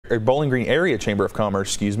Bowling Green Area Chamber of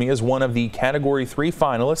Commerce, is one of the Category 3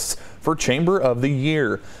 finalists for Chamber of the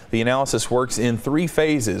Year. The analysis works in 3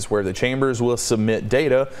 phases, where the chambers will submit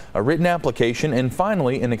data, a written application, and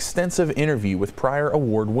finally an extensive interview with prior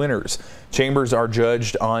award winners. Chambers are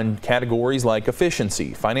judged on categories like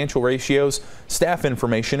efficiency, financial ratios, staff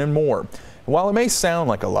information, and more. While it may sound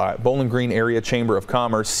like a lot, Bowling Green Area Chamber of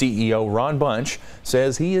Commerce CEO Ron Bunch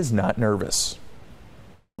says he is not nervous.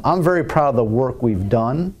 I'm very proud of the work we've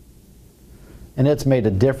done, and it's made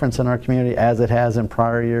a difference in our community as it has in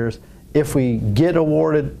prior years. If we get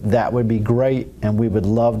awarded, that would be great, and we would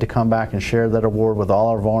love to come back and share that award with all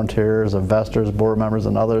our volunteers, investors, board members,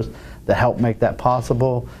 and others that help make that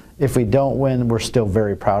possible. If we don't win, we're still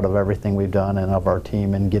very proud of everything we've done and of our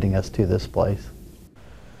team in getting us to this place.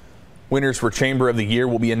 Winners for Chamber of the Year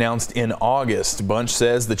will be announced in August. Bunch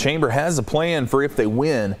says the Chamber has a plan for if they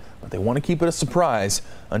win, but they want to keep it a surprise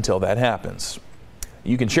until that happens.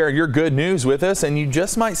 You can share your good news with us, and you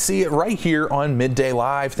just might see it right here on Midday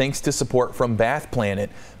Live thanks to support from Bath Planet.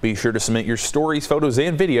 Be sure to submit your stories, photos,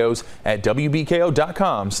 and videos at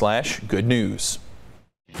WBKO.com/good news.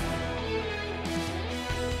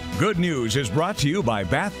 Good News is brought to you by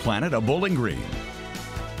Bath Planet of Bowling Green.